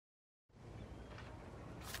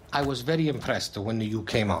I was very impressed when you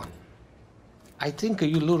came on. I think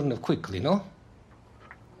you learned quickly, no?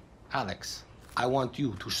 Alex, I want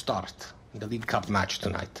you to start the League Cup match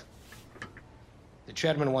tonight. The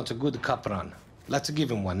chairman wants a good cup run. Let's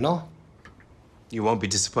give him one, no? You won't be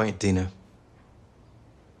disappointed, Dino.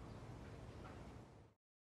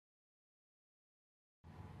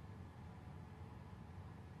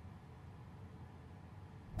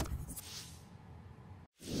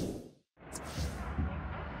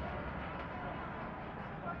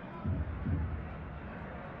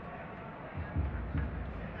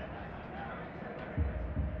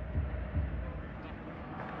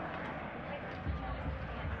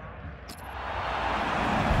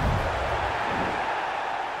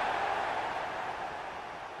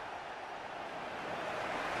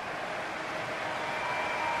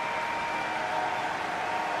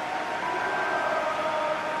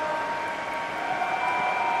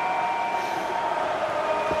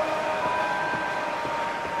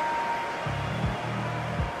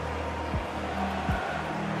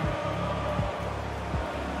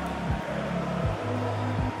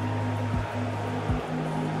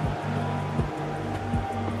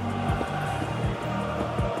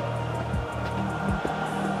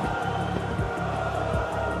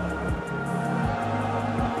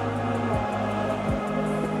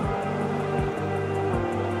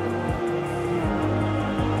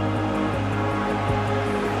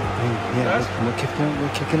 Yeah, we're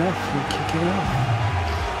kicking off.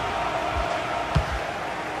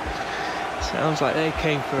 Sounds like they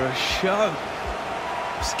came for a show.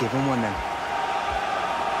 Just give them one then.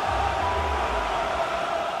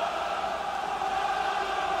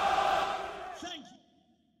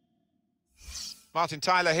 Martin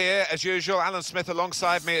Tyler here, as usual. Alan Smith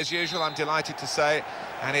alongside me, as usual, I'm delighted to say.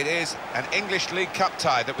 And it is an English League Cup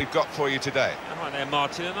tie that we've got for you today. Right there,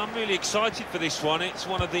 Martin, and I'm really excited for this one. It's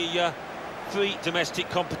one of the 3 domestic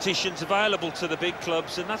competitions available to the big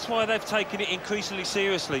clubs, and that's why they've taken it increasingly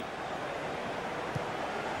seriously.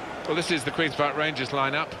 Well, this is the Queen's Park Rangers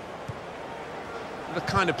lineup. The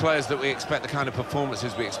kind of players that we expect, the kind of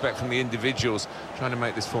performances we expect from the individuals trying to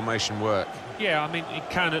make this formation work. Yeah, I mean, it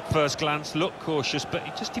can at first glance look cautious, but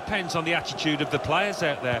it just depends on the attitude of the players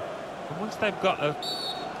out there. And once they've got a...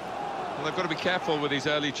 Well, they've got to be careful with these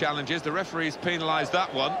early challenges. The referee's penalised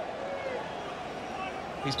that one.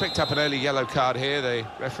 He's picked up an early yellow card here, the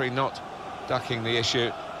referee not ducking the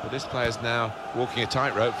issue. But this player's now walking a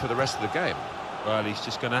tightrope for the rest of the game. Well, he's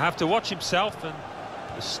just going to have to watch himself, and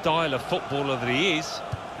the style of footballer that he is,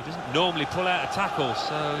 he doesn't normally pull out a tackle,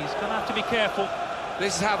 so he's going to have to be careful.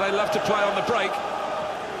 This is how they love to play on the break.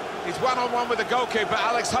 He's one-on-one with the goalkeeper,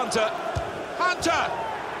 Alex Hunter. Hunter!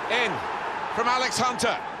 In from Alex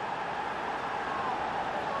Hunter.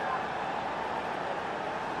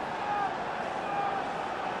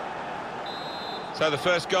 So the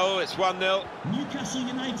first goal, it's 1-0. Newcastle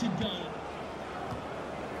United goal.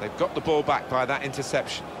 They've got the ball back by that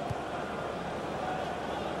interception.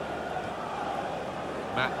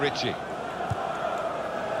 Matt Ritchie.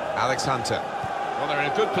 Alex Hunter. Well, they're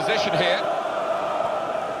in a good position here.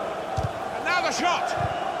 And now the shot!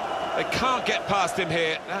 They can't get past him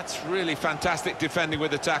here. That's really fantastic defending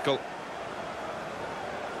with the tackle.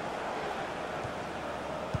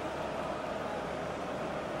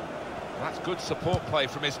 That's good support play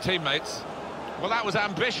from his teammates. Well, that was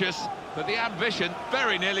ambitious, but the ambition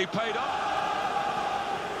very nearly paid off.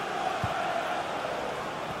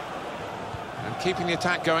 And keeping the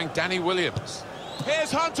attack going, Danny Williams.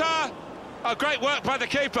 Here's Hunter! Oh, great work by the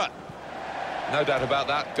keeper. No doubt about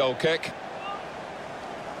that, goal kick.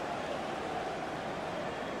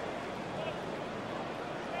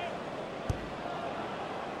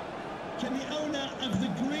 Can the owner of the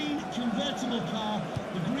green convertible car,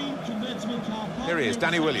 Here he is,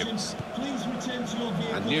 Danny Williams. Please return to your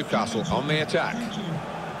vehicle. And Newcastle on the attack. Thank you.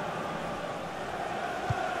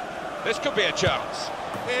 This could be a chance.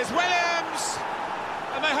 Here's Williams!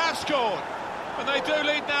 And they have scored. And they do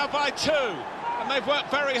lead now by 2. And they've worked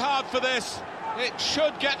very hard for this. It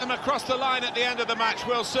should get them across the line at the end of the match,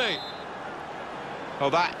 we'll see. Well,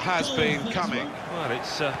 that has been coming. Well,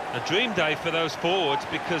 it's a dream day for those forwards,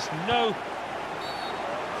 because no...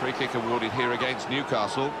 Free kick awarded here against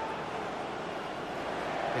Newcastle.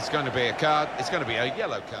 It's going to be a card. It's going to be a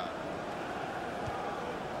yellow card.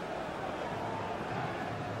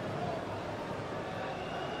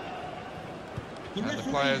 And the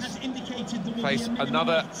players face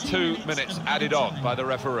another 2 minutes added on by the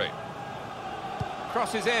referee.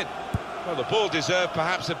 Crosses in. Well, the ball deserved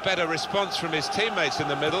perhaps a better response from his teammates in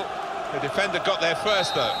the middle. The defender got there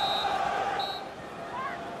first, though.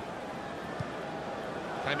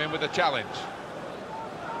 Came in with a challenge.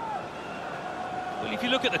 Well, if you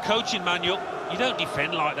look at the coaching manual, you don't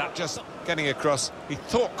defend like that. Just getting across, he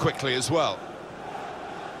thought quickly as well.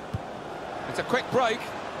 It's a quick break.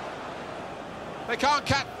 They can't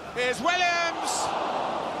catch. Here's Williams!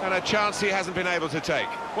 And a chance he hasn't been able to take.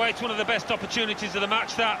 Well, it's one of the best opportunities of the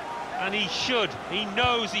match, that. And he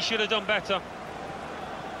knows he should have done better.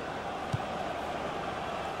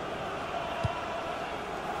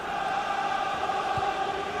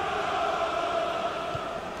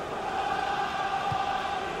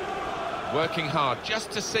 Working hard just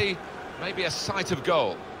to see maybe a sight of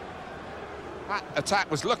goal. That attack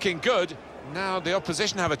was looking good. Now the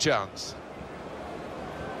opposition have a chance.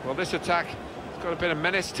 Well, this attack has got a bit of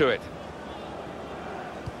menace to it.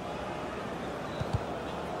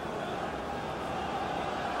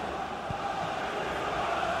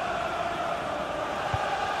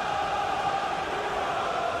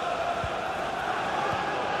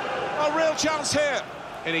 A real chance here.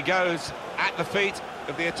 And he goes at the feet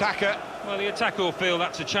of the attacker. Well, the attacker will feel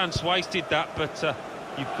that's a chance wasted, that, but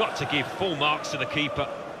you've got to give full marks to the keeper.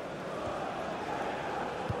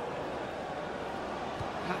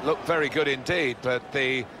 That looked very good indeed, but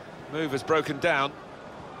the move has broken down.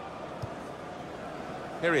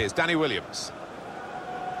 Here he is, Danny Williams.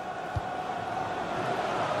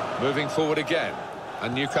 Moving forward again,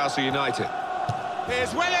 and Newcastle United.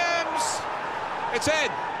 Here's Williams! It's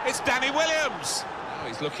in! It's Danny Williams! Now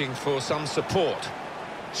he's looking for some support.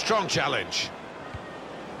 Strong challenge.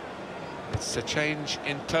 It's a change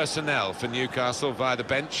in personnel for Newcastle via the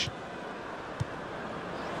bench.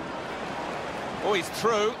 Oh, he's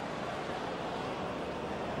through.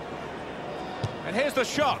 And here's the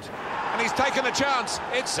shot. And he's taken a chance.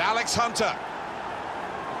 It's Alex Hunter.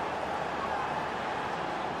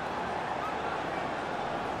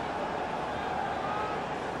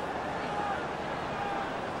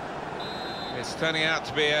 It's turning out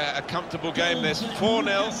to be a comfortable game, this 4-0.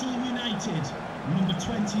 Newcastle United, number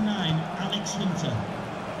 29, Alex Hunter.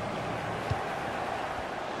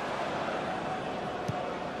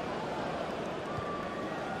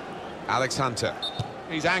 Alex Hunter.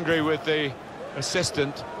 He's angry with the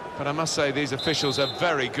assistant, but I must say these officials are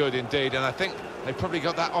very good indeed, and I think they probably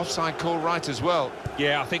got that offside call right as well.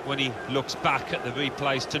 Yeah, I think when he looks back at the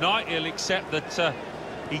replays tonight, he'll accept that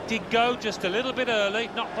he did go just a little bit early,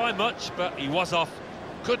 not by much, but he was off.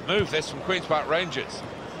 Good move this from Queen's Park Rangers.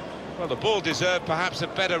 Well, the ball deserved perhaps a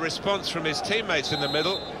better response from his teammates in the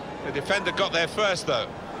middle. The defender got there first, though.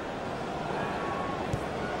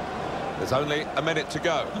 There's only a minute to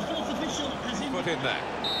go. The fourth official has Put in there.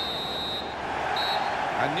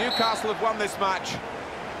 And Newcastle have won this match.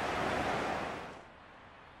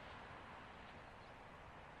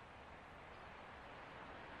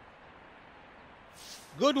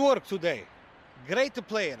 Good work today. Great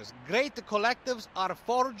players, great collectives are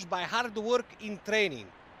forged by hard work in training.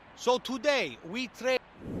 So today we train.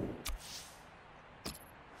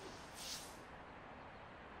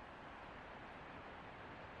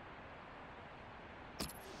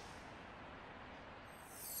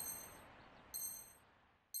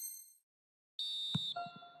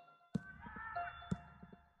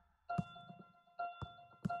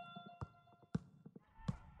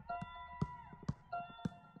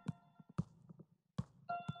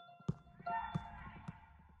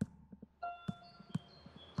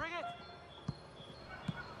 Bring it!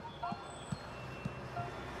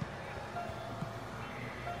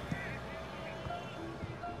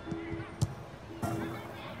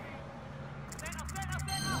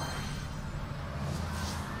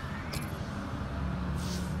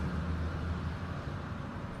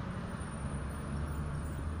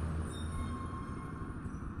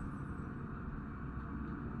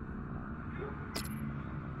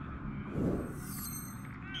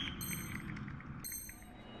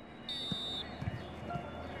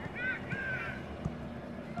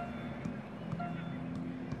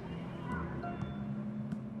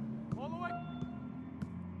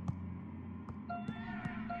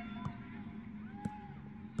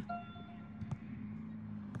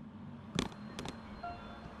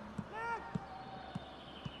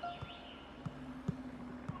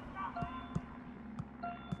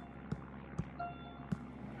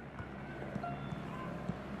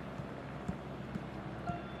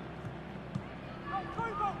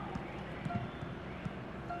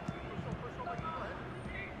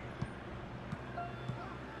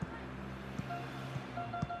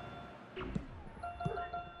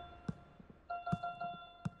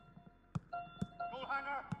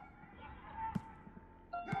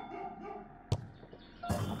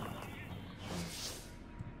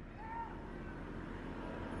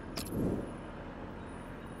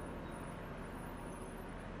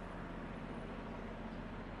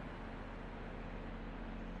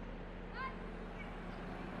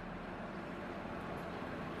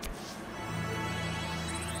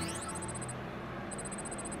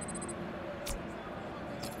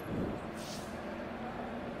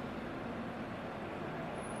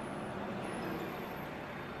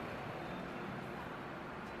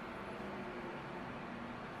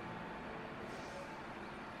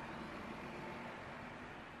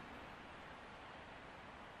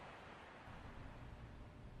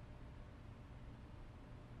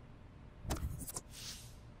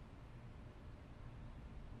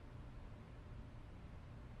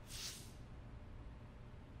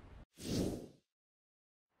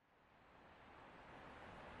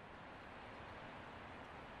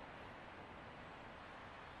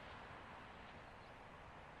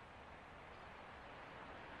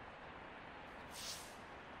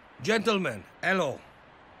 Gentlemen, hello.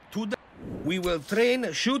 Today we will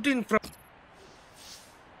train shooting from...